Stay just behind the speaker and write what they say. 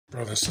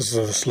Brothers, this is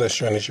a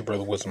Celestial Energy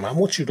Brother Wisdom. I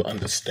want you to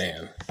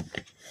understand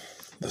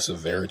the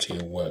severity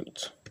of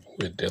what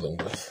we're dealing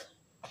with.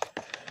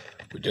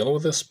 We're dealing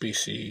with a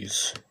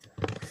species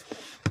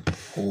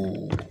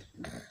who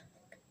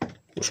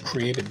was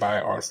created by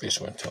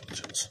artificial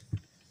intelligence.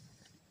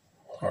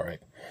 All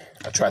right.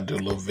 I tried to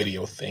do a little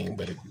video thing,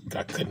 but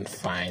I couldn't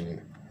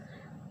find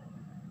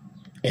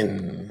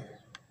in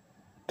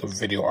the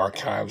video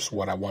archives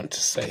what I wanted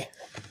to say.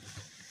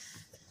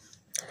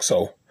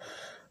 So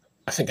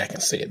I think I can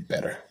say it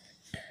better.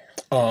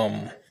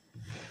 We're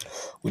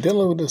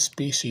dealing with a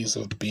species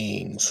of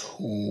beings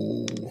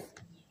who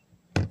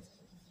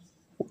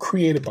were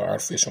created by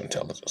artificial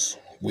intelligence.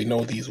 We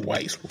know these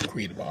whites were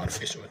created by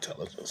artificial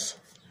intelligence.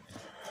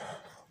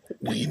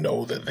 We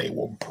know that they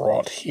were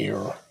brought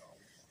here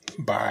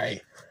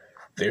by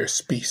their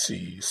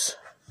species.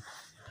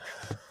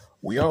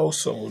 We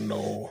also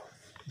know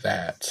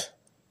that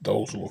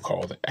those who were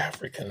called the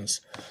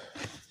Africans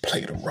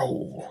played a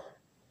role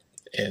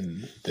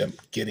in them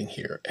getting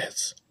here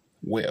as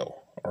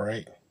well. All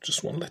right.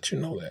 Just want to let you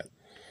know that.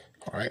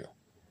 All right.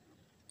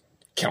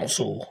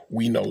 Council,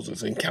 we know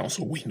this. In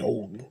council, we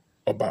know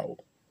about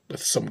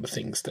some of the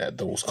things that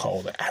those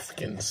called the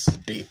Africans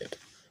did.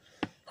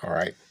 All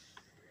right.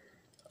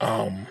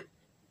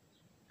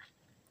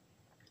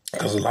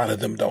 Because a lot of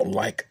them don't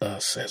like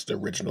us as the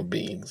original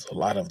beings. A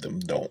lot of them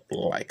don't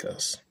like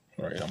us.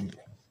 All right.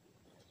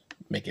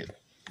 Make it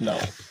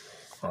known.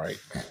 All right.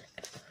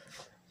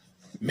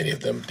 Many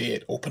of them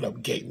did open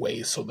up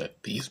gateways so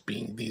that these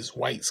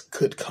whites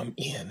could come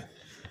in.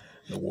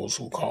 The ones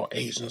who call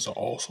Asians are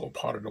also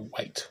part of the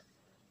white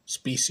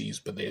species,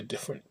 but they're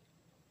different,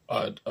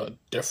 a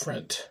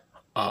different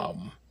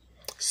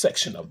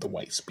section of the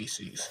white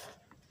species.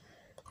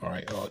 All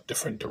right, a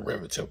different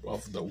derivative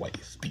of the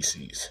white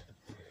species.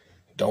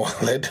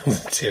 Don't let them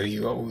tell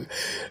you,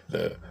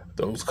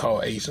 those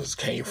called Asians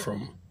came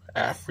from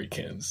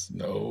Africans.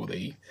 No,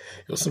 it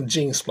was some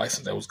gene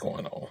splicing that was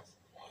going on.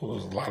 There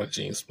was a lot of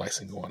gene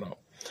splicing going on.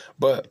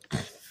 But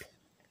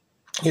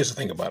here's the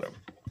thing about it.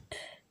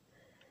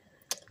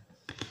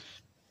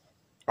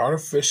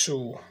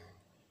 Artificial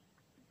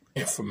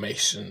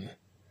information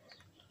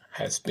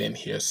has been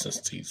here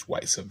since these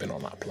whites have been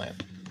on our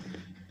planet.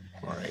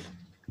 All right.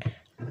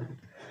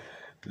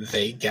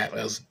 They got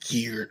us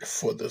geared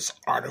for this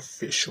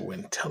artificial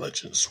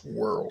intelligence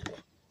world.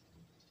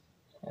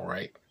 All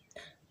right.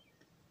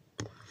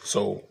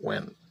 So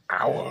when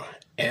our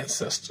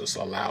ancestors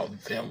allowed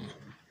them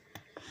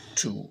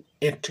to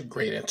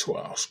integrate into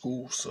our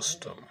school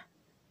system,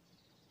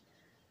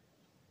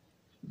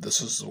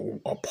 this is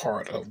a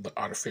part of the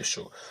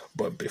artificial.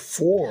 But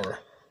before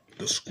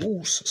the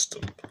school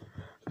system,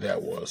 there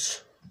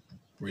was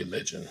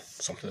religion,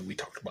 something that we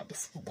talked about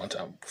one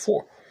time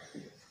before.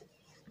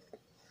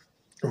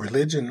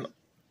 Religion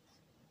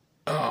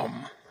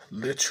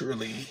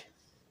literally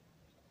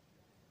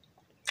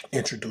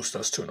introduced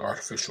us to an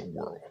artificial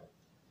world.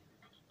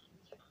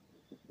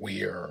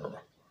 We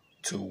are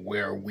to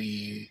where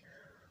we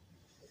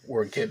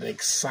were getting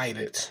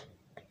excited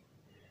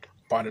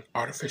about an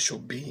artificial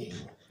being.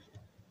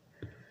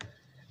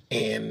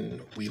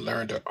 And we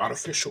learned an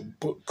artificial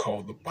book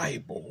called the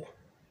Bible.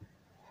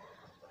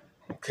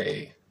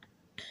 Okay.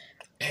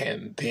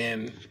 And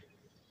then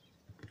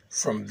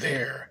from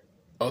there,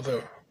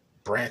 other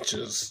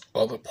branches,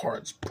 other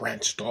parts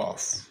branched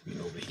off. You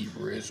know, the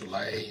Hebrew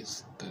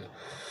Israelites, the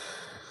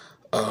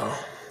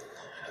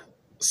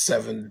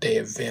Seventh-day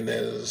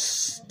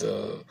Adventists,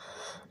 the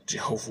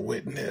Jehovah's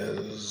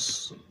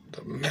Witness,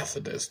 the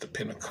Methodist, the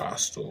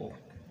Pentecostal.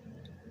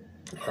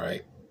 All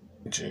right.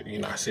 You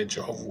know, I said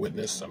Jehovah's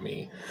Witness. I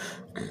mean,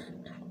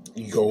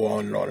 you go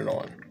on and on and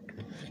on.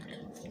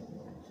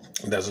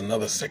 There's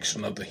another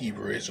section of the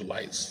Hebrew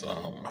Israelites.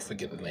 I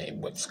forget the name,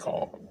 what it's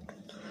called.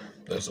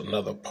 There's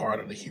another part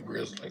of the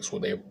Hebrew Israelites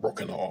where they're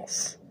broken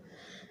off.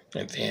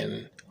 And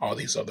then all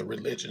these other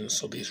religions.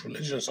 So these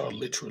religions are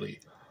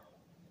literally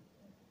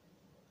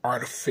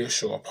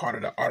artificial, a part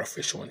of the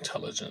artificial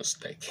intelligence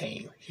that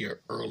came here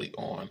early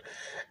on.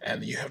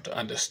 And you have to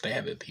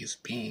understand that these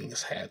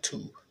beings had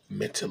to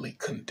mentally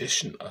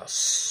condition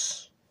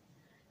us.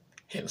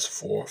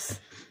 Henceforth,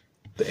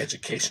 the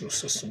educational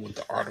system with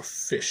the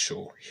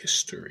artificial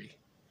history.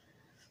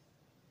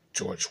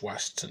 George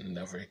Washington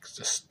never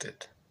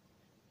existed.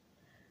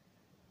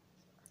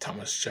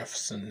 Thomas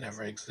Jefferson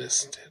never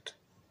existed.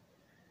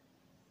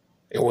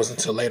 It wasn't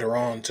until later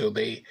on till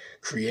they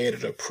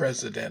created a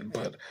president,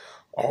 but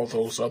all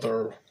those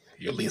other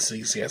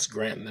Ulysses S.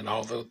 Grant and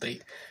all those,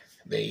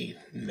 they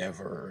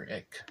never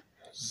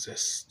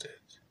existed.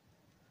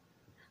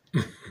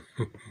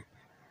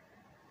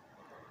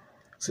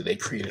 So they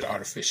created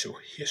artificial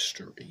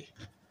history.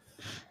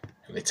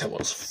 And they tell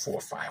us 400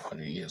 or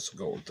 500 years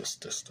ago, this.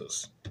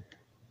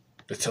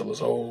 They tell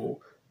us,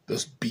 oh,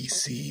 this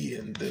BC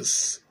and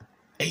this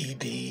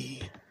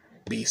AD.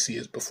 BC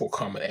is before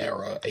Common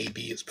Era. AD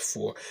is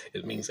before,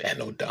 it means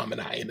Anno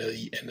Domini, in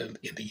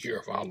the year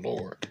of our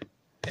Lord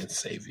and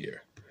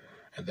Savior.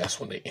 And that's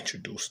when they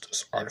introduced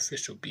this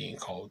artificial being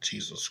called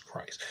Jesus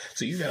Christ.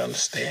 So you got to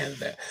understand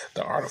that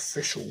the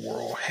artificial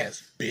world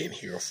has been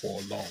here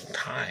for a long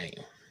time.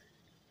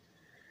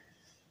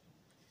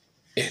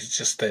 It's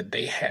just that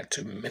they had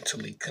to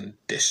mentally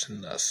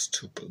condition us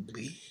to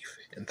believe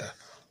in the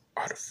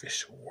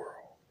artificial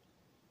world.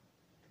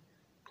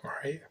 All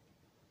right?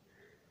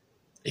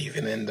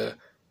 Even in the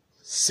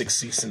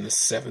 60s and the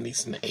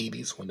 70s and the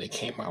 80s when they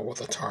came out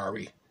with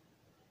Atari,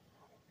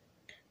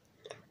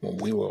 when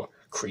we were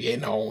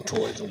creating our own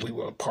toys and we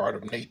were a part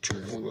of nature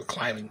and we were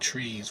climbing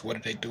trees, what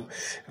did they do?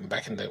 And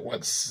back in the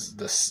 80s,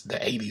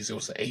 it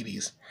was the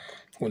 80s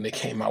when they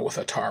came out with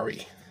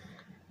Atari.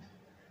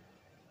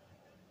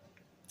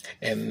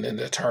 And in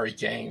the Atari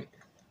game,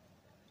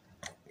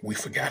 we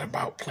forgot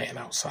about playing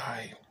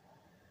outside.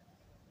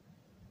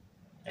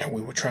 And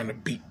we were trying to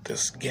beat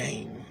this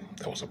game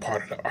that was a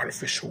part of the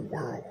artificial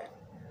world.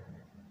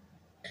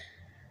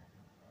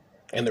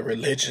 In the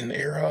religion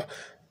era,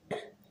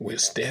 we're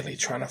steadily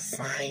trying to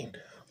find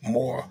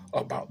more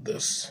about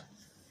this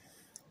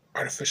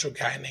artificial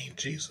guy named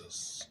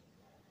Jesus,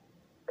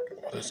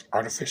 or this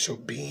artificial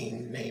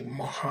being named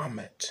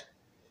Muhammad.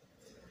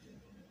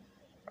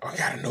 I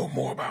got to know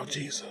more about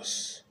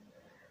Jesus.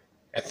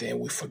 And then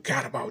we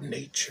forgot about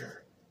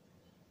nature.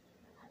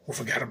 We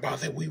forgot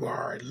about that we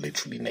are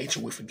literally nature.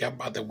 We forgot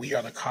about that we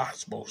are the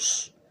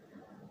cosmos.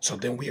 So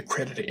then we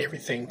accredited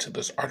everything to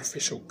this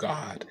artificial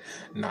God,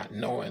 not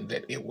knowing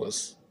that it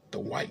was the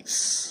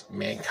whites,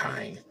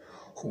 mankind,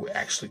 who were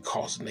actually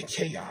causing the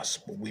chaos.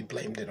 But we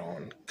blamed it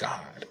on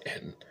God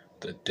and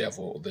the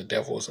devil. The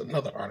devil is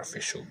another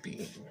artificial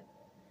being.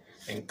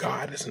 And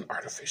God is an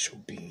artificial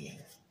being.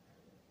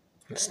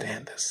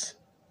 Understand this?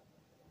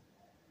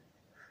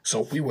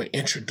 So we were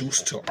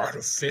introduced to an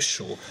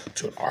artificial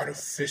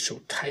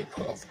type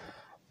of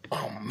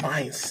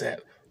mindset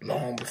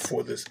long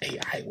before this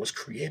AI was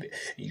created.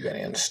 You got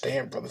to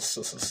understand, brothers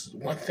and sisters,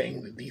 one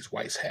thing that these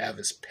whites have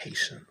is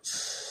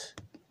patience.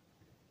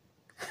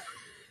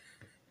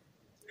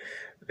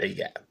 They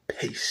got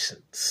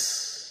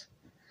patience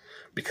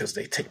because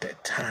they take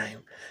that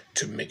time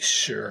to make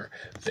sure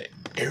that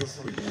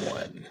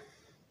everyone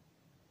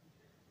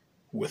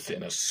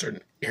within a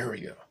certain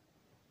area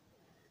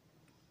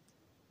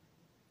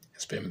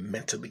has been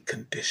mentally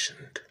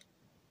conditioned.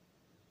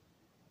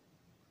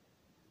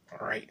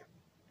 All right?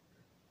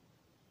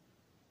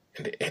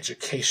 In the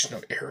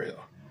educational area,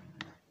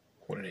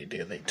 what did they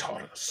do? They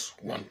taught us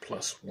 1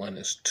 + 1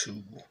 is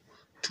 2,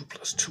 2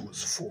 + 2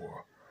 is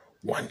 4.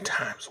 1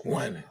 times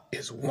 1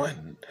 is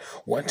 1.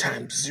 1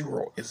 times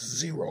 0 is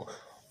 0.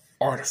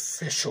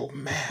 Artificial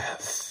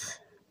math.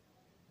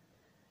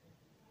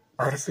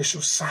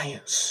 Artificial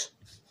science.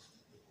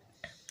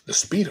 The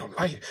speed of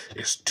light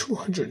is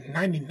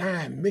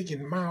 299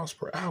 million miles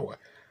per hour.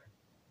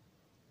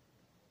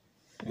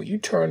 When you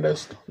turn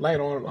this light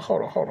on,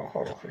 hold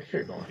on.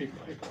 Here you go.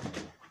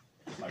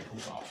 Light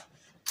comes off.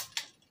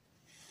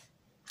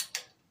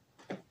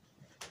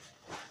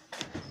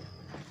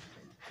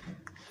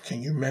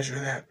 Can you measure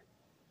that?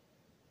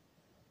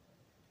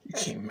 You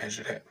can't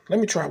measure that. Let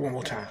me try one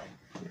more time.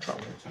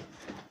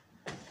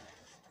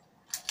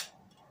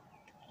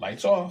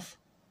 Lights off.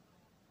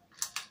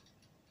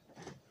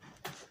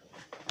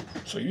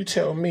 So you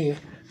tell me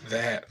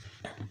that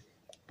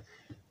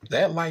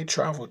light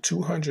traveled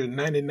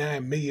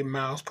 299 million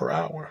miles per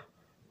hour.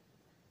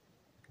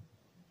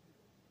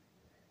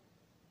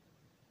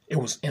 It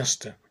was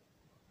instant.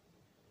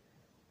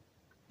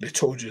 They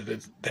told you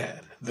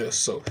that this,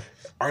 so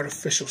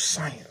artificial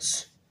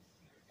science,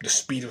 the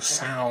speed of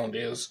sound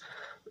is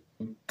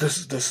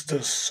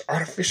this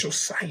artificial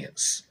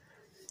science.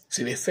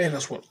 See, they fed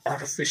us with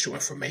artificial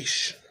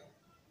information.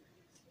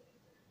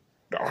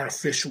 The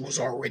artificial was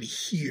already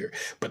here,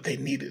 but they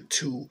needed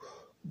to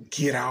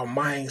get our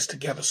minds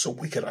together so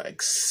we could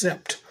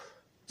accept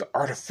the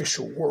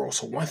artificial world.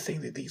 So one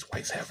thing that these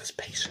whites have is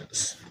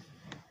patience.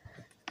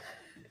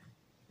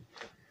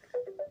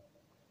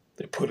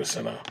 They put us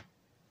in a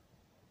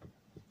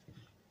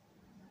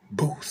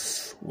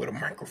booth with a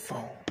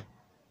microphone.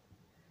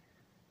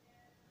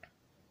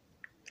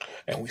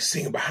 And we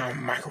sing behind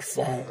a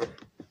microphone.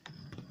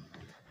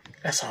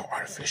 That's all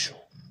artificial.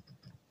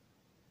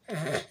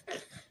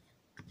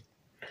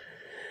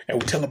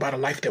 And we tell about a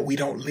life that we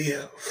don't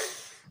live.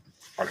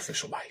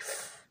 Artificial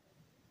life.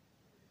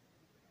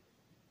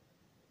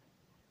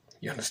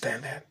 You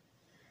understand that?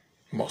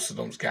 Most of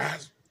those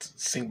guys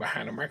sing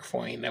behind a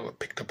microphone ain't never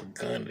picked up a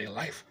gun in their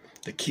life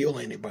to kill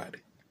anybody.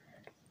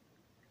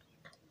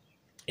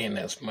 In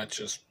as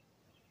much as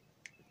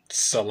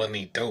selling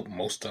any dope,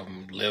 most of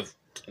them live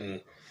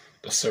in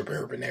the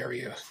suburban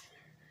area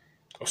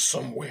or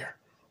somewhere.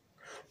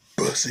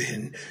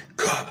 Buzzing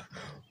car,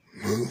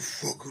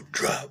 motherfucker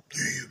drop.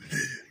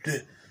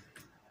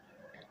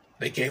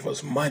 They gave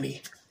us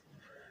money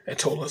and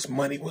told us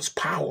money was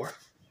power.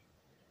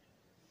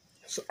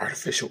 It's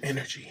artificial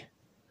energy.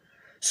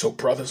 So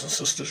brothers and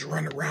sisters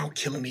run around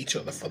killing each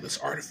other for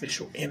this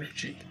artificial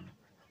energy.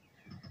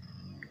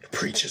 The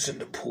preachers in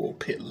the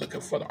pulpit looking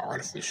for the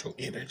artificial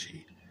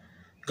energy.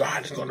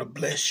 God is going to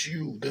bless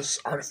you. This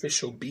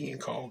artificial being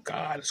called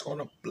God is going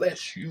to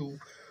bless you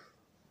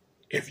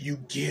if you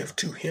give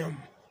to him.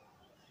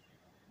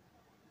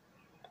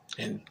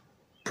 And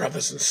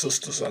brothers and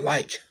sisters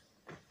alike,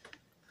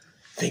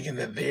 thinking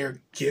that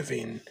they're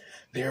giving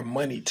their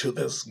money to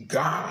this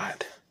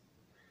God,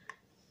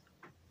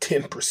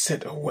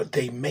 10% of what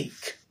they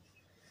make.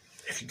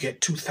 If you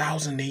get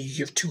 2,000, then you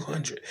give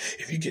 200.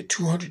 If you get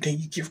 200, then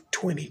you give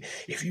 20.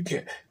 If you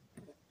get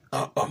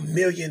a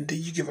million,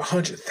 then you give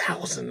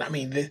 100,000. I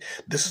mean,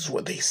 this is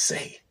what they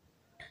say.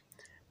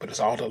 But it's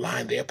all to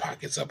line their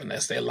pockets up, and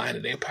as they're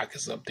lining their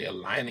pockets up, they're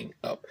lining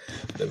up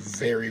the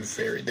very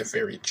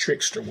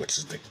trickster, which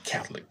is the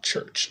Catholic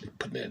Church. They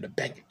put it in a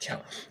bank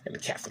account, and the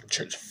Catholic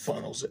Church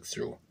funnels it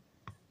through.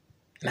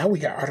 Now we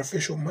got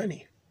artificial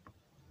money.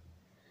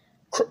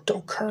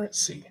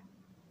 Cryptocurrency.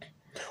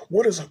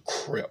 What is a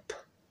crypt?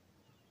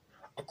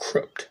 A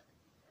crypt.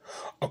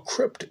 A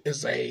crypt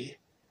is a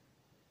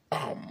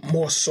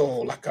more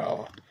so like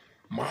a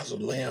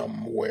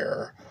mausoleum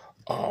where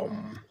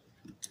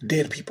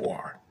dead people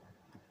are.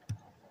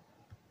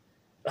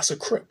 That's a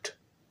crypt.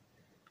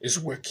 It's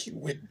where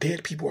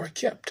dead people are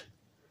kept.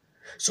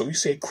 So you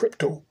say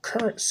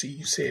cryptocurrency,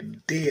 you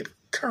said dead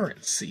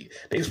currency.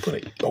 They just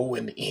put an O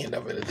in the end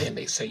of it, and then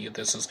they say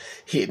this is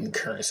hidden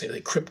currency.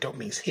 Like crypto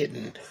means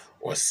hidden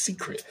or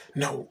secret.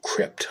 No,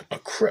 crypt. A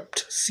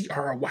crypt,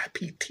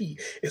 CRYPT,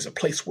 is a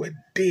place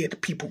where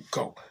dead people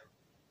go.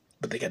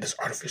 But they got this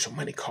artificial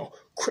money called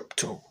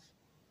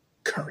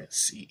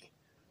cryptocurrency,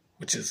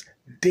 which is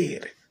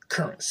dead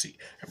currency.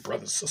 And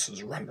brothers and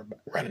sisters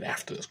running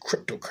after this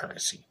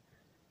cryptocurrency.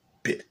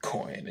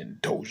 Bitcoin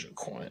and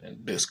Dogecoin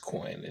and this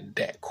coin and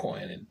that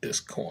coin and this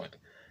coin.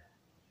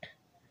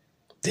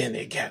 Then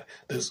they got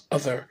this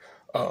other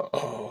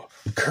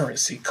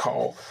currency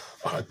called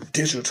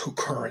digital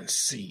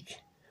currency,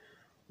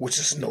 which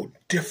is no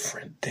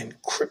different than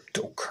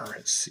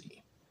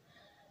cryptocurrency.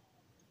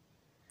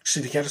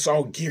 See, they got us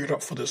all geared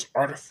up for this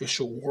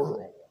artificial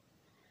world.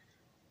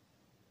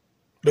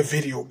 The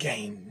video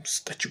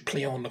games that you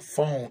play on the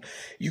phone,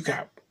 you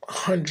got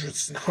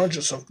hundreds and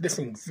hundreds of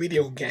different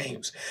video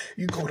games.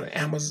 You go to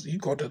Amazon, you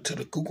go to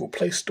the Google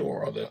Play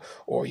Store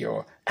or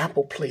your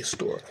Apple Play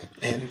Store,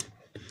 and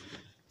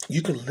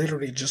you can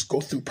literally just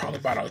go through probably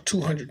about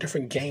 200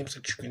 different games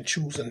that you can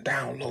choose and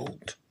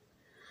download.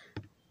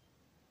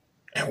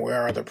 And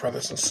where are the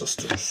brothers and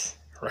sisters?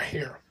 Right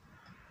here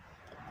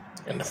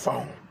in the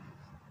phone.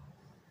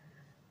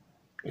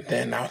 And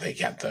then now they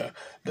got the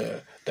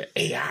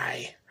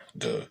AI,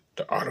 the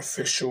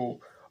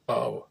artificial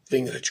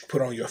things that you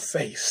put on your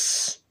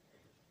face,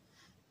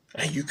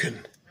 and you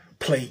can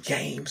play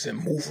games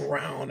and move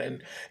around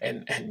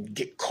and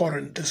get caught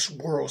in this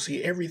world.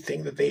 See,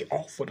 everything that they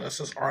offered us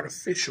is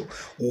artificial.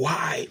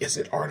 Why is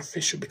it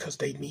artificial? Because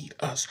they need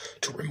us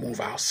to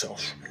remove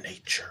ourselves from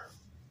nature,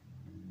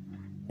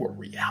 where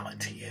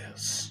reality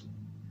is.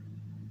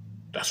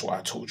 That's why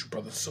I told you,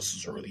 brothers and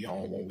sisters, early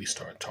on when we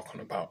started talking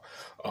about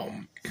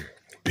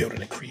building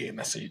and creating.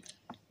 I said,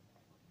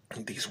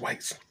 these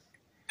whites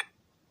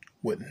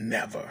would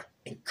never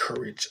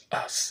encourage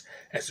us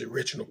as the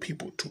original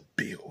people to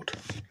build.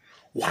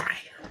 Why?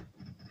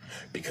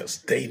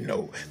 Because they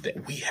know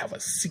that we have a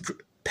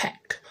secret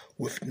pact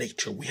with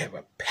nature. We have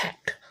a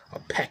pact. A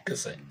pact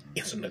is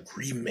an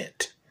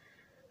agreement.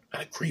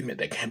 An agreement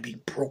that can be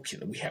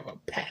broken. We have a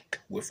pact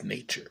with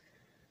nature.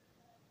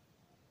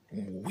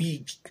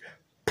 We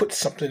put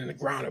something in the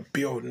ground and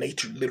build,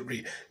 nature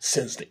literally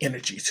sends the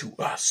energy to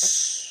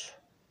us.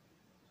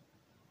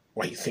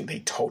 Why do you think they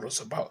told us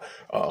about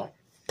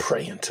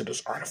praying to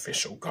this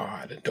artificial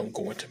God and don't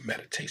go into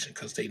meditation?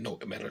 Because they know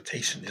that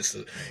meditation is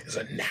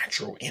a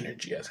natural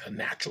energy, as a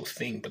natural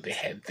thing. But they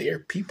had their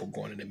people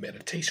going into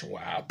meditation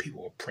while our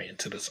people were praying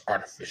to this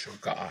artificial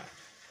God.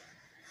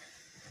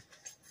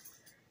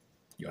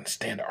 You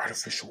understand the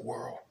artificial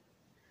world?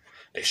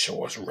 They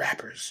show us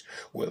rappers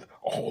with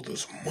all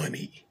this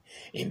money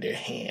in their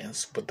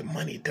hands, but the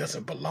money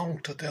doesn't belong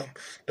to them.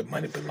 The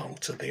money belongs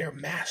to their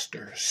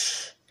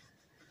masters.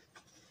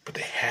 But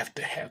they have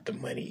to have the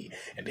money,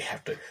 and they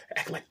have to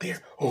act like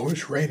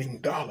it's raining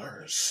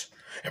dollars.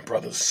 And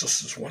brothers and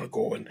sisters want to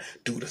go and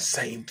do the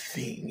same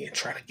thing and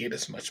try to get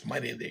as much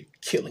money. They're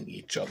killing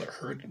each other,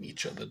 hurting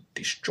each other,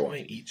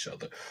 destroying each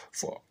other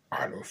for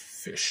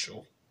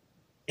artificial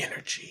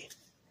energy.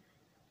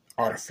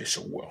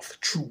 Artificial wealth.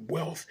 True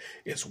wealth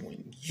is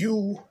when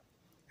you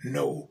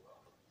know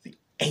the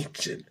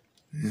ancient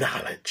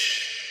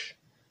knowledge.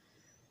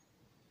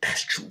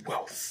 That's true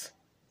wealth.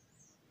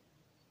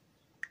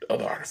 The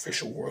other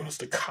artificial world is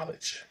the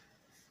college.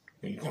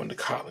 When you go into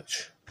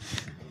college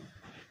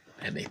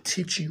and they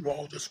teach you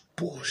all this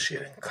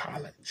bullshit in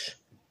college.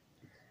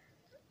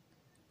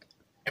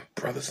 And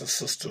brothers and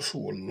sisters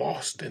who are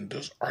lost in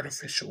this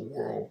artificial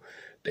world,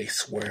 they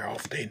swear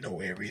off they know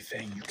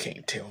everything. You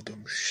can't tell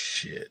them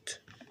shit.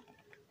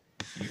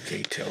 You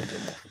can't tell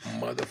them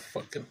a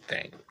motherfucking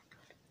thing.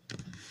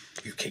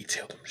 You can't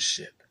tell them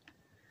shit.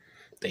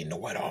 They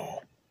know it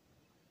all.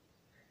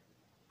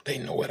 They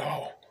know it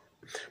all.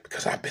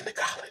 Because I've been to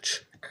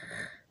college.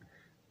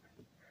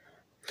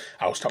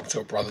 I was talking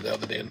to a brother the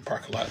other day in the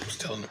parking lot. I was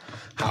telling him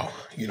how,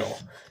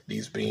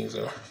 these beings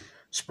are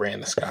spraying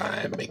the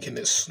sky and making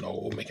it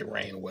snow, making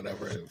rain,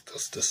 whatever.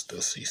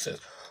 This. He says,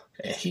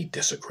 and he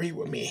disagreed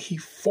with me. He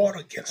fought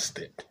against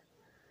it.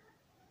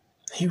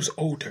 He was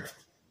older.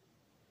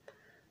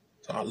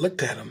 So I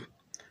looked at him,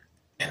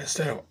 and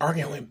instead of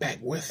arguing back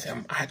with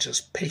him, I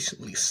just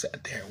patiently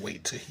sat there and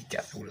waited till he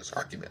got through this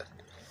argument.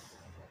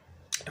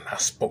 And I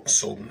spoke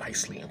so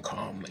nicely and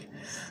calmly.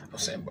 I'm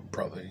saying, but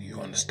brother,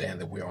 you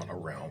understand that we're on a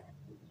realm.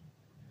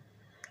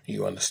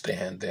 You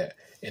understand that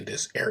in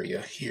this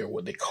area here,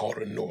 what they call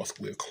the north,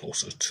 we're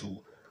closer to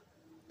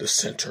the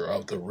center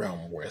of the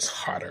realm where it's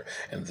hotter.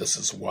 And this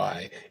is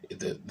why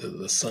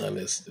the sun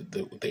is,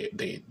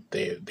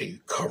 they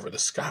cover the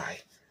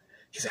sky.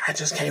 He said, I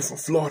just came from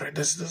Florida.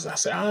 This. I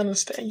said, I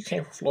understand you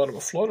came from Florida,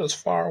 but Florida is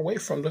far away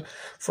from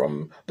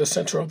the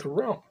center of the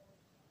realm.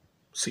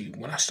 See,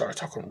 when I started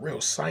talking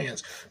real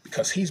science,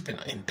 because he's been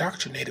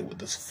indoctrinated with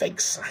this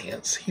fake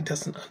science, he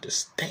doesn't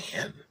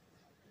understand.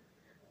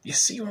 You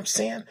see what I'm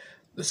saying?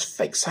 This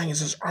fake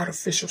science is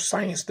artificial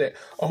science that,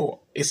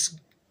 it's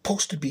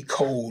supposed to be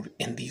cold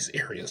in these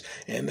areas,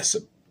 and it's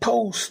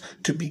supposed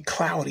to be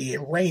cloudy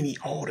and rainy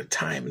all the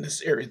time in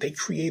this area. They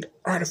create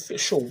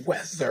artificial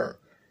weather.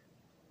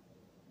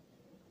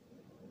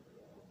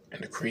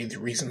 And the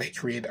reason they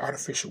create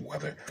artificial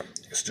weather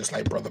is just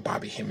like Brother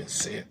Bobby Hemmons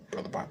said.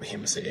 Brother Bobby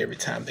Hemmons said every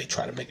time they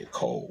try to make it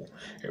cold,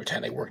 every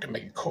time they work to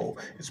make it cold,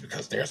 it's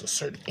because there's a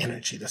certain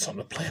energy that's on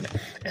the planet.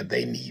 And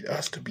they need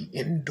us to be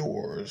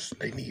indoors.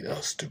 They need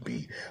us to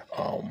be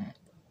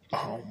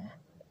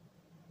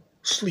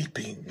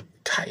sleeping,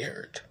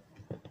 tired.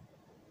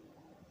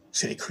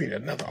 So they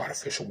created another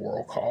artificial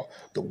world called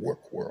the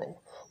work world,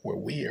 where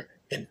we are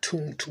in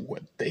tune to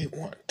what they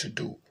want to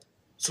do,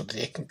 so that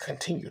they can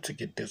continue to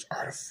get this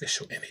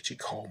artificial energy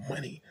called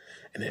money.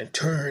 And in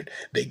turn,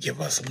 they give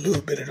us a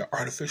little bit of the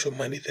artificial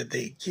money that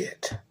they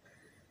get.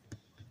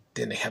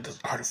 Then they have this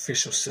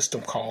artificial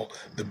system called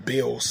the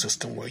bill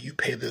system, where you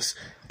pay this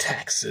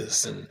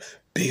taxes and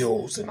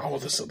bills and all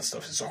this other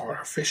stuff. It's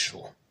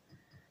artificial.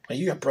 And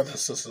you got brothers and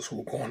sisters who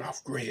are going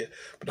off grid.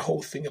 But the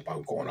whole thing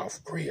about going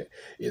off grid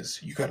is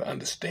you got to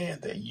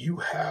understand that you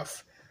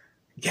have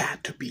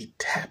got to be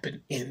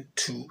tapping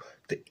into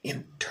the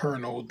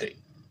internal, the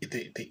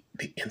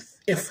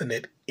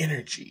infinite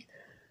energy.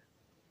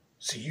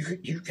 So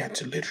you got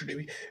to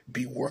literally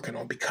be working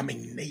on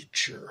becoming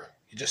nature.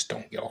 You just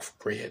don't get off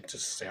grid.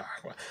 Just say,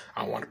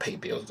 I want to pay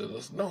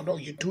bills. No,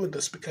 you're doing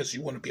this because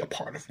you want to be a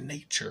part of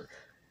nature.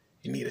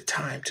 You need a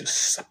time to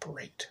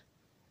separate.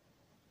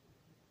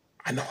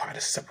 I know how to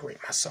separate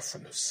myself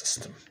from the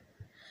system.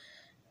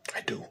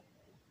 I do.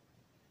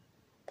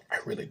 I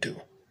really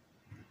do.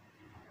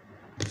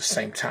 At the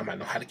same time, I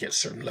know how to get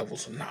certain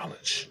levels of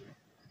knowledge.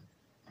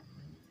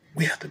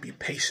 We have to be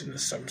patient in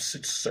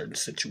certain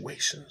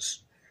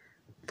situations.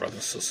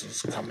 Brothers and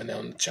sisters coming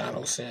on the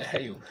channel saying,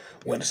 hey,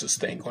 when is this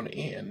thing going to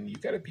end? You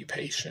got to be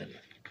patient.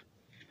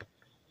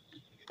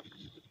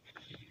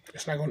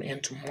 It's not going to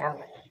end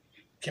tomorrow.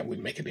 Can we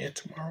make it end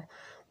tomorrow?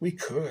 We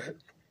could,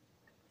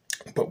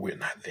 but we're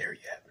not there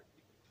yet.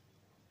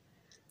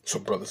 So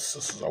brothers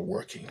and sisters are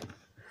working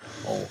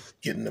on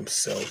getting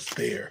themselves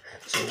there.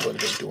 So what are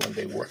they doing?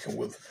 They're working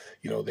with,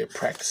 they're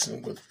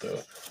practicing with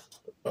the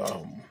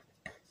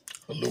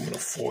aluminum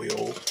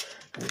foil,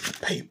 with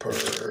the paper.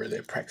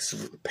 They're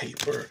practicing with the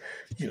paper,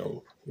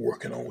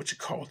 working on what you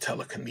call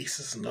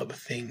telekinesis and other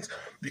things,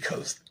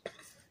 because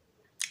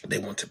they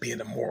want to be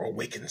in a more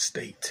awakened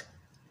state,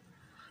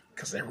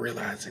 because they're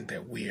realizing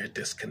that we are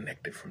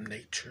disconnected from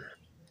nature.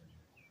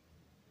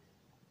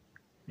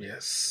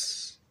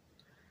 Yes.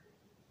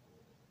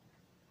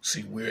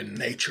 See, we're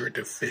nature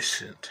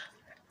deficient.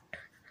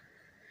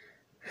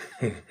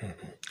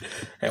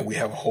 And we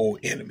have a whole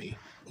enemy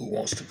who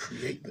wants to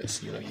create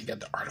this. You got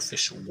the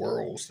artificial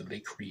worlds that they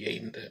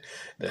create, and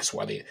that's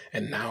why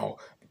now,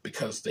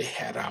 because they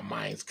had our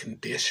minds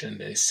conditioned,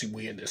 they see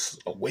we're in this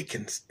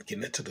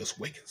getting into this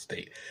awakened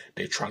state.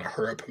 They're trying to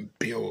hurry up and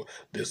build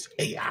this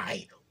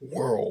AI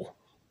world.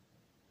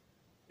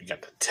 You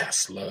got the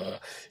Tesla,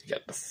 you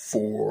got the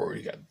Ford,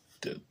 you got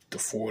the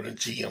Ford and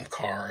GM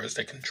cars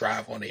that can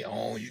drive on their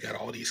own. You got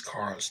all these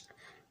cars,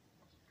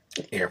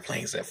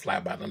 airplanes that fly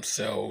by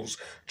themselves,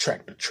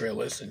 tractor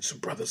trailers, and some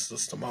brothers and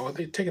sisters. Oh,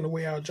 they're taking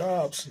away our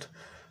jobs.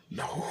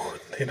 No,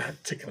 they're not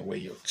taking away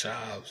your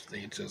jobs.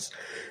 They just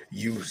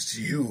use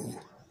you,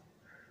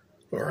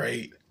 all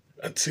right,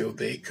 until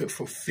they could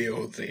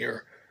fulfill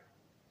their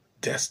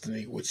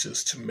destiny, which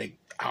is to make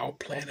our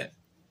planet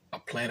a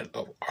planet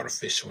of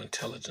artificial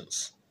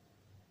intelligence.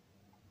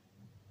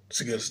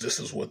 Because this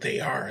is what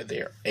they are.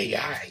 They're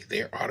AI.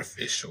 They're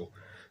artificial.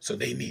 So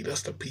they need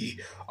us to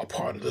be a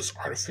part of this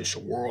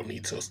artificial world,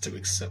 needs us to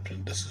accept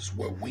it. This is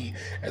where we,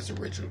 as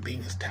original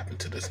beings, tap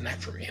into this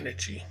natural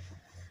energy.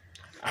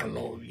 I don't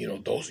know,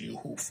 those of you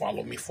who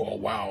follow me for a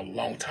while, a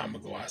long time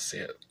ago,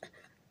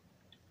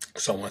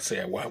 someone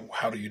said, well,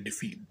 how do you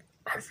defeat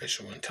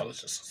artificial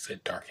intelligence? I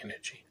said, dark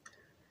energy.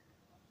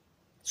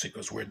 See,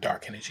 because we're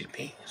dark energy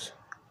beings.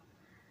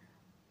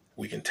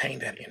 We contain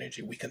that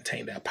energy. We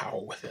contain that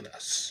power within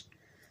us.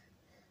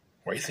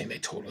 Or you think they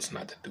told us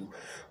not to do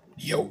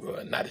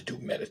yoga, not to do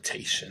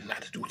meditation,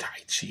 not to do Tai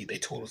Chi. They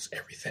told us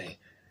everything.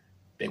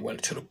 They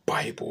went to the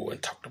Bible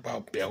and talked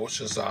about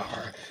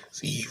Belshazzar,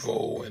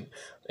 evil,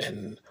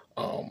 and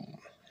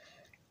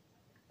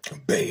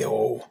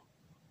Baal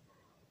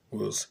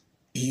was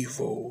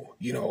evil.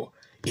 You know,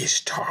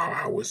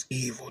 Ishtar was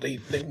evil. They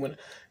went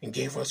and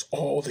gave us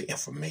all the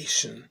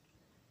information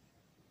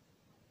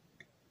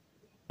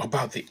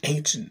about the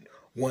ancient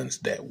ones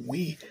that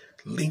we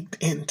linked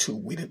into.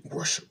 We didn't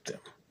worship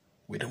them.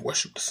 We didn't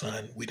worship the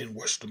sun. We didn't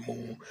worship the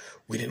moon.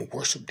 We didn't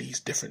worship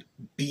these different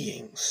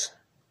beings.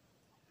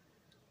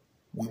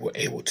 We were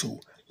able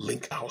to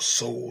link our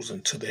souls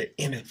into their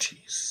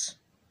energies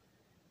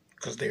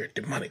because they're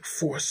demonic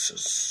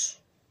forces.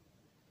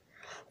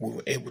 We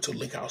were able to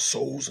link our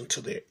souls into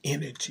their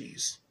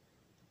energies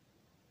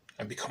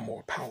and become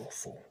more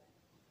powerful.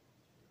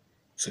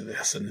 So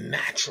that's a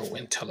natural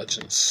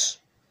intelligence.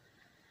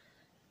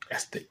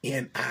 That's the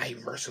NI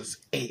versus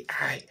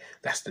AI.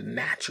 That's the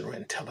natural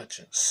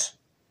intelligence.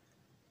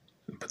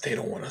 But they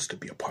don't want us to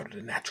be a part of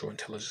the natural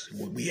intelligence.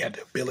 We have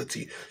the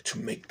ability to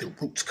make the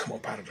roots come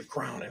up out of the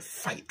ground and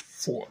fight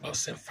for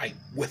us and fight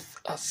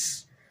with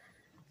us.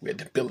 We have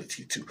the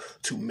ability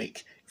to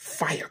make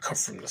fire come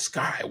from the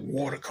sky,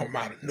 water come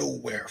out of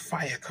nowhere,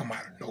 fire come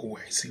out of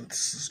nowhere. See,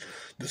 this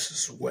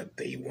is what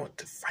they want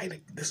to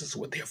fight. This is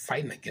what they're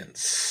fighting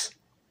against.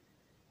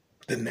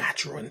 The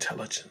natural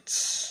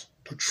intelligence,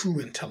 the true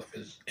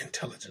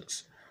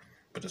intelligence.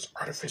 But this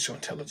artificial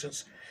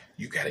intelligence,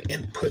 you got to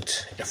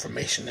input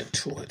information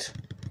into it.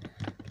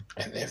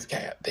 And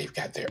they've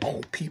got their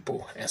own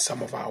people and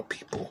some of our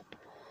people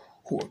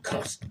who are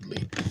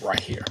constantly right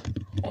here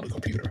on the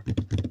computer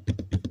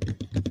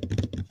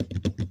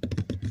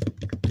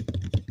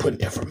putting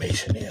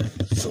information in.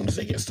 As soon as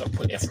they get stuff,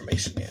 putting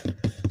information in.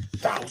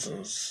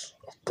 Thousands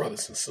of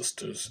brothers and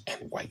sisters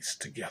and whites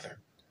together,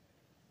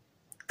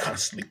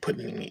 constantly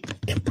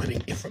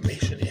inputting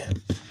information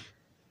in.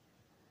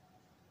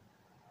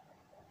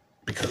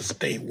 Because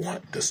they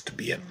want this to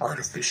be an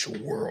artificial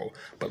world.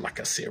 But like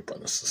I said,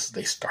 brothers and sisters,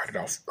 they started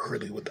off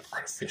early with the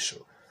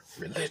artificial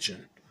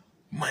religion,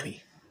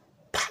 money,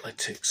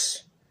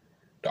 politics,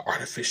 the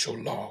artificial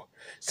law,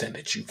 saying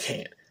that you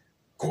can't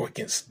go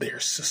against their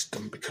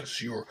system because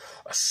you're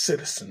a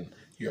citizen.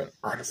 You're an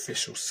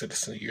artificial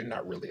citizen. You're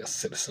not really a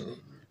citizen.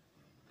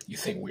 You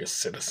think we're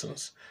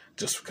citizens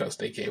just because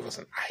they gave us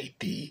an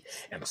ID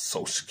and a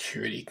social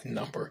security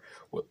number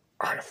with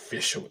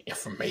artificial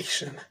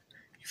information.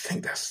 You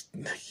think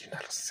you're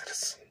not a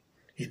citizen.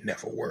 You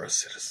never were a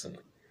citizen.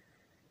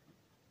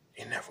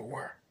 You never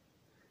were.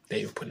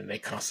 They even put in their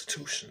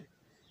constitution.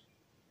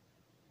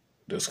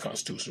 This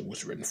constitution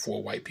was written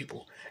for white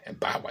people and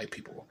by white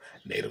people.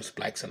 Natives,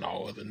 blacks, and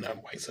all other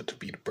non-whites are to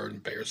be the burden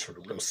bearers for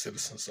the real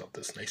citizens of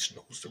this nation.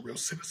 Who's the real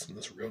citizen?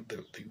 When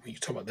you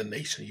talk about the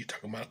nation, you're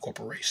talking about a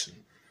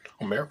corporation.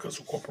 America's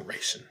a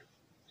corporation.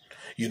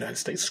 United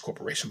States is a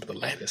corporation, but the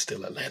land is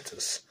still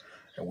Atlantis.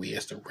 And we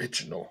as the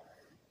original,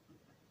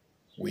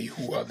 we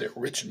who are the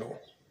original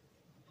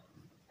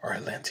are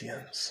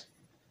Atlanteans,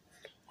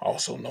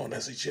 also known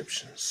as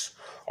Egyptians,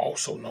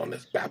 also known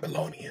as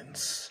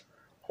Babylonians.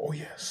 Oh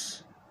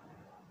yes,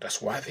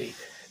 that's why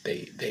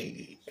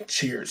they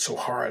cheered so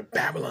hard.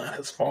 Babylon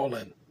has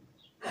fallen.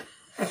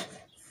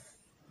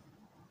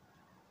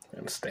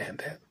 Understand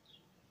that.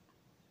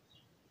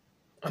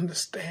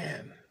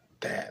 Understand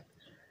that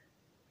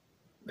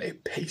they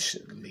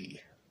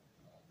patiently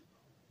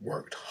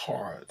worked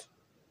hard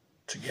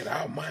to get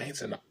our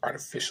minds in an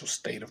artificial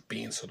state of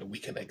being so that we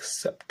can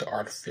accept the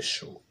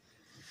artificial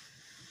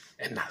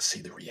and not see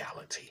the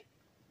reality.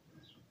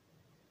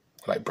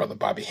 Like Brother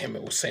Bobby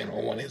Hemmett was saying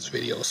on one of his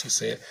videos,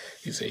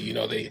 he said, you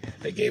know, they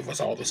gave us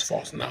all this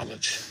false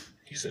knowledge.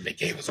 He said they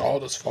gave us all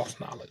this false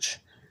knowledge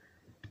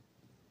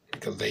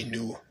because they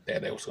knew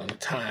that there was a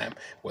time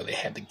where they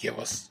had to give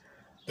us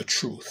the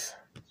truth.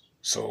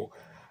 So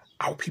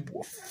our people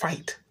will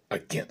fight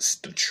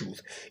against the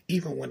truth,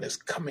 even when it's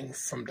coming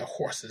from the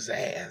horse's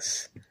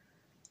ass.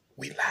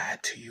 We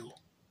lied to you.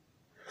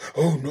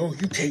 Oh no,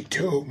 you can't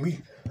tell me.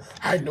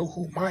 I know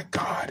who my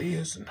God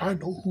is, and I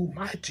know who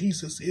my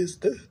Jesus is.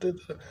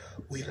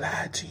 We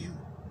lied to you.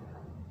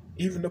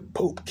 Even the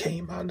Pope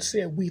came out and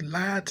said, we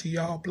lied to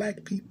y'all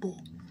black people.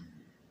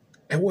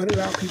 And what did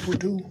our people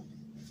do?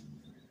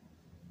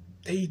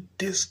 They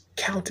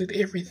discounted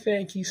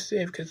everything he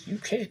said because you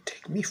can't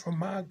take me from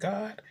my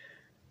God.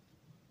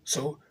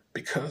 So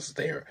because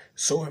they're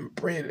so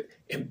embedded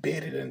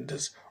in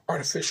this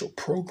artificial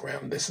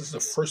program, this is the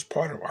first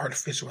part of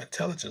artificial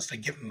intelligence. They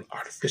give them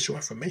artificial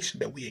information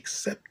that we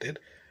accepted.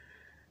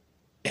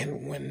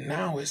 And when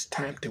now it's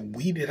time to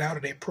weed it out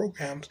of their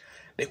programs,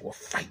 they will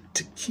fight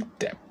to keep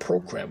that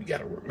program. You got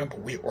to remember,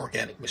 we're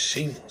organic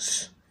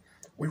machines.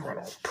 We run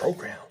on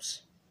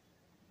programs.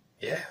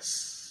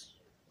 Yes.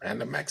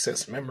 Random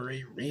access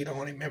memory,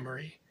 read-only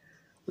memory.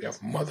 We have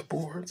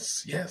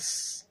motherboards.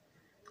 Yes.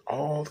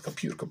 All the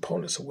computer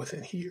components are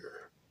within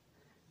here.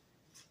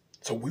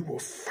 So we will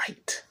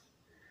fight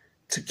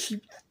to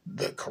keep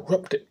the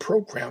corrupted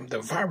program, the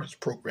virus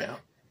program,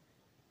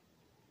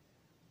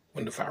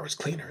 when the virus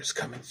cleaner is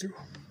coming through.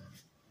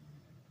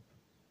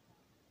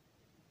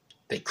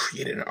 They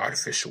created an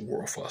artificial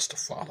world for us to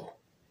follow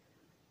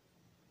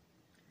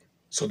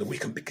so that we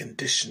can be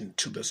conditioned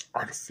to this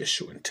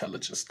artificial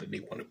intelligence that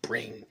they want to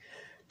bring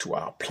to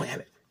our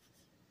planet,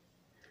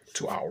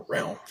 to our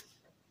realm.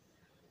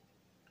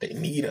 They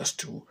need us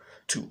to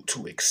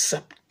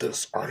accept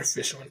this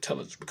artificial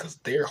intelligence because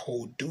their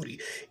whole duty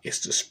is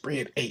to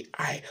spread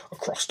AI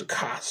across the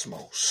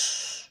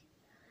cosmos.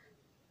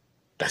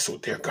 That's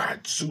what their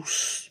god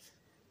Zeus,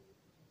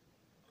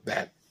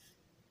 that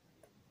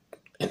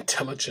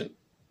intelligent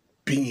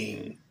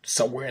being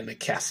somewhere in the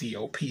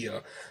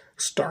Cassiopeia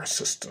star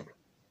system.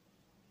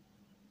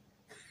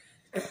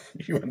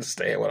 You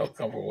understand where I'm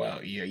coming from?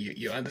 Well,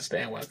 you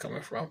understand where I'm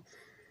coming from?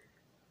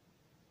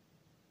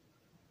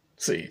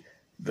 See,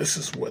 this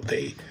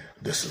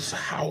is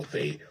how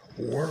they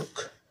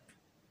work.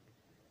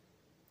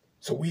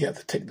 So we have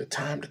to take the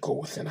time to go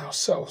within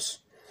ourselves.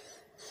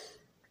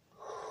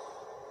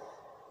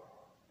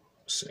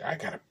 See, I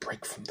got to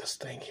break from this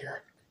thing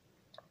here.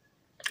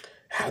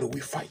 How do we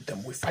fight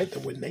them? We fight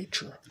them with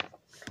nature.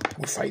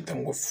 We fight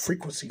them with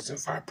frequencies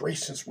and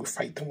vibrations. We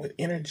fight them with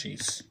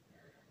energies.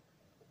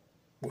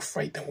 We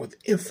fight them with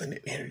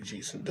infinite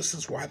energies. And this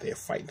is why they're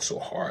fighting so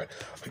hard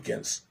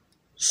against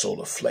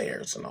solar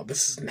flares and all.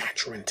 This is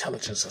natural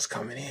intelligence that's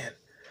coming in.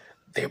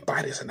 Their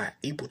bodies are not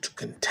able to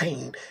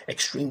contain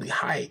extremely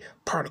high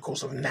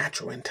particles of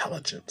natural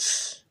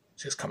intelligence.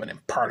 It's just coming in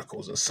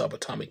particles and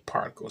subatomic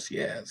particles.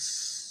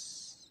 Yes.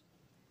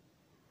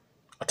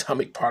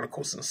 Atomic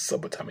particles and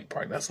subatomic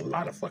particles. That's a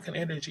lot of fucking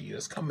energy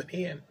that's coming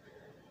in.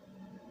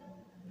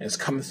 And it's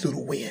coming through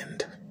the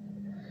wind.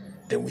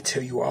 Then we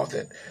tell you all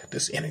that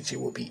this energy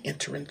will be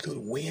entering through the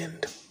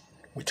wind.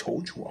 We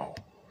told you all.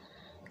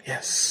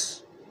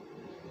 Yes.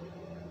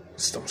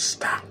 Just don't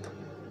stop.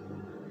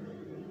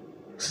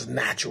 This is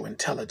natural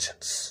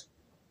intelligence.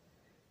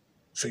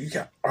 So you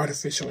got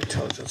artificial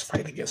intelligence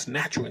fighting against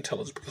natural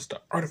intelligence because the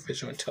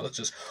artificial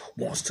intelligence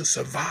wants to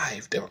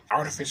survive. The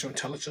artificial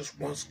intelligence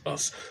wants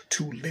us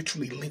to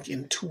literally link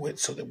into it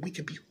so that we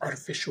can be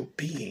artificial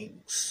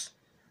beings.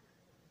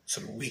 So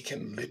that we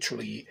can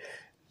literally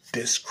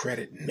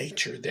discredit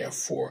nature.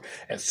 Therefore,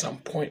 at some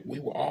point, we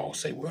will all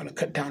say, we're going to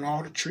cut down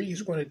all the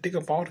trees, we're going to dig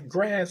up all the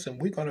grass, and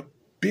we're going to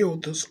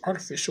build this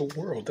artificial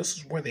world. This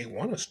is where they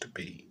want us to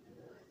be.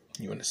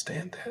 You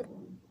understand that?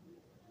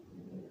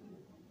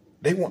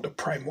 They want the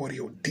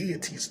primordial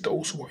deities,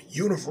 those who are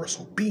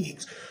universal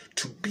beings,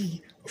 to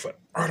be of an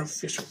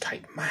artificial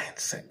type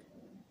mindset.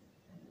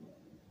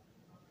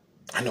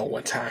 I know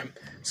one time,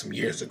 some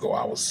years ago,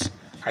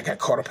 I got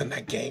caught up in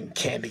that game,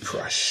 Candy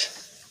Crush.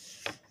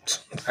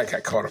 I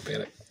got caught up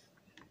in it.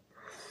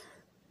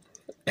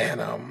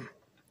 And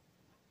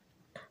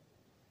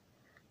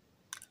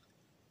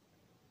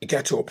it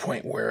got to a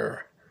point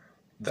where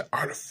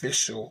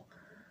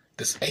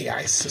this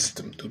AI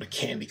system through the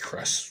Candy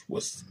Crush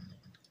was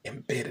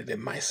embedded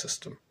in my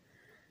system.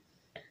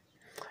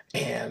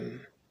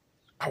 And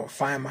I would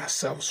find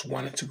myself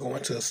wanting to go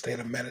into a state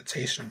of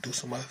meditation, do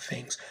some other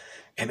things.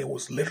 And it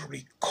was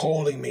literally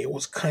calling me. It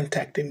was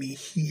contacting me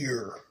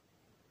here,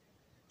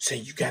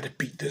 saying, you got to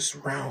beat this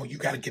round. You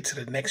got to get to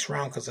the next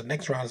round because the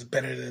next round is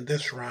better than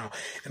this round.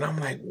 And I'm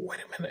like, wait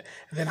a minute.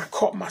 And then I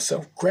caught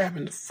myself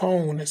grabbing the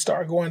phone and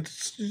started going.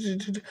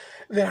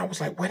 Then I was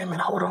like, wait a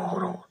minute, hold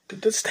on.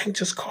 Did this thing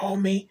just call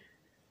me?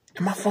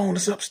 And my phone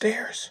is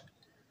upstairs.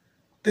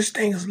 This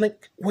thing is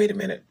linked. Wait a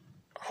minute.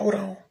 Hold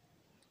on.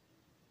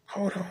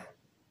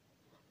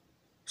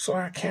 So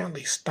I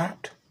kindly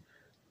stopped,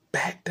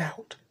 backed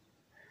out,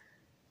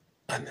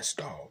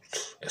 uninstalled.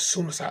 As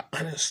soon as I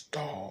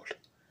uninstalled,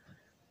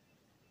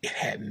 it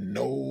had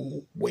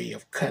no way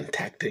of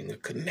contacting or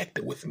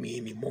connecting with me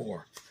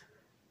anymore.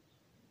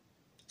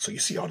 So you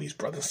see all these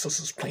brothers and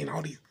sisters playing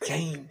all these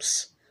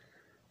games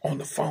on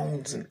the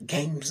phones and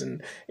games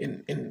in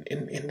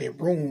their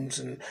rooms,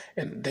 and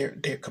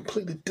they're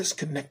completely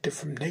disconnected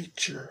from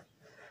nature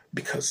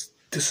because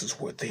this is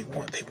what they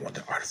want. They want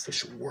the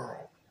artificial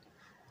world.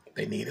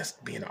 They need us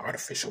to be in an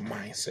artificial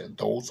mindset.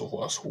 Those of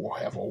us who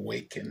have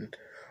awakened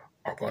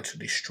are going to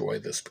destroy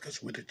this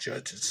because we're the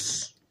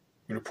judges.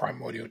 We're the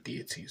primordial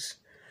deities.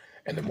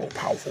 And the more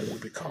powerful we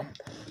become,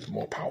 the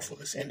more powerful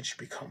this energy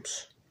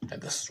becomes.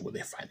 And this is what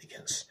they fight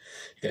against.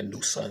 You got new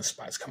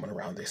sunspots coming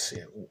around. They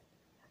say, ooh.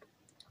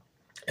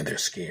 And they're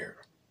scared.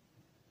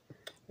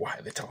 Why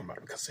are they talking about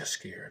it? Because they're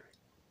scared.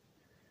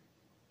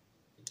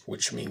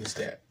 Which means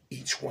that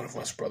each one of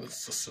us, brothers and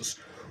sisters,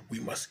 we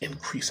must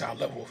increase our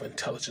level of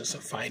intelligence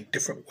and find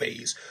different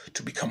ways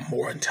to become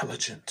more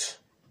intelligent.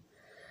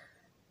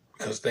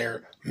 Because there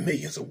are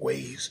millions of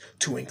ways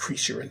to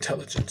increase your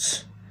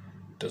intelligence.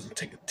 It doesn't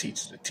take a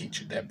teacher to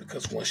teach you that,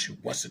 because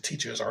once the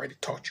teacher has already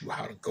taught you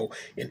how to go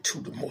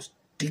into the most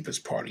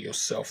deepest part of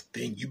yourself,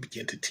 then you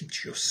begin to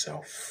teach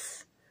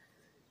yourself.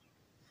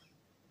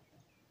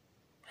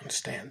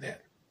 Understand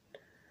that?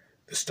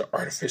 It's the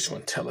artificial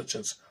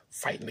intelligence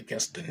fighting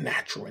against the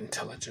natural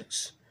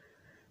intelligence.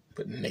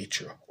 but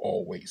nature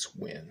always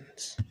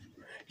wins.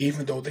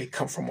 Even though they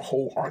come from a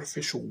whole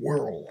artificial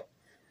world,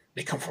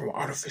 they come from an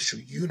artificial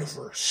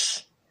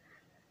universe.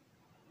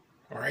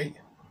 All right?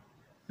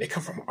 They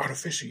come from an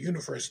artificial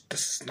universe.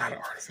 This is not an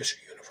artificial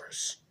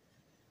universe.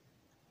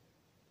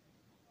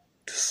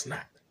 This is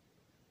not.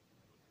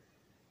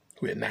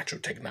 We had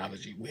natural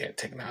technology. We had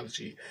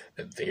technology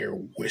that they're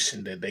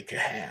wishing that they could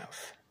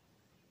have.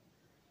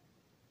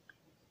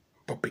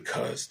 But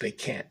because they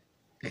can't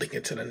link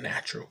into the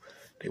natural,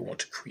 they want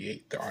to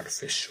create the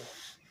artificial.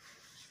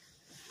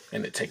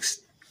 And it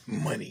takes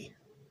money,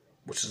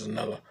 which is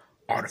another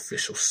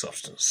artificial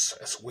substance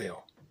as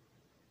well.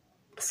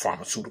 The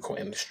pharmaceutical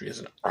industry is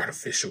an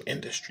artificial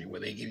industry where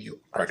they give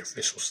you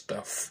artificial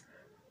stuff.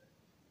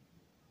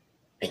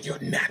 And your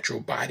natural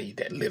body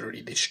that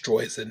literally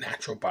destroys the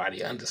natural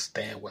body.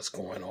 Understand what's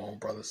going on,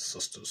 brothers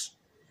and sisters.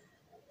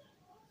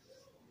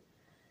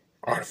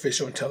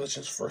 Artificial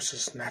intelligence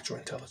versus natural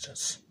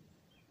intelligence.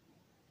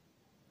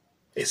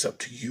 It's up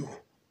to you.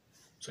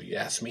 So you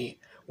ask me,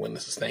 when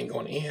is this thing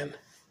going to end?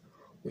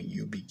 When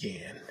you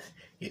begin.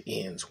 It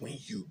ends when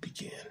you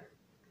begin.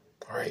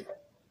 All right?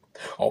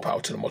 All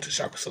power to the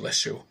multi-chakra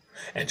celestial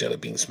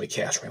angelic beings. May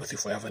chaos reign with you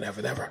forever and ever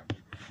and ever.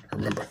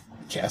 Remember,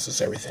 chaos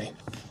is everything.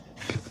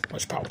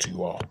 Much power to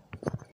you all.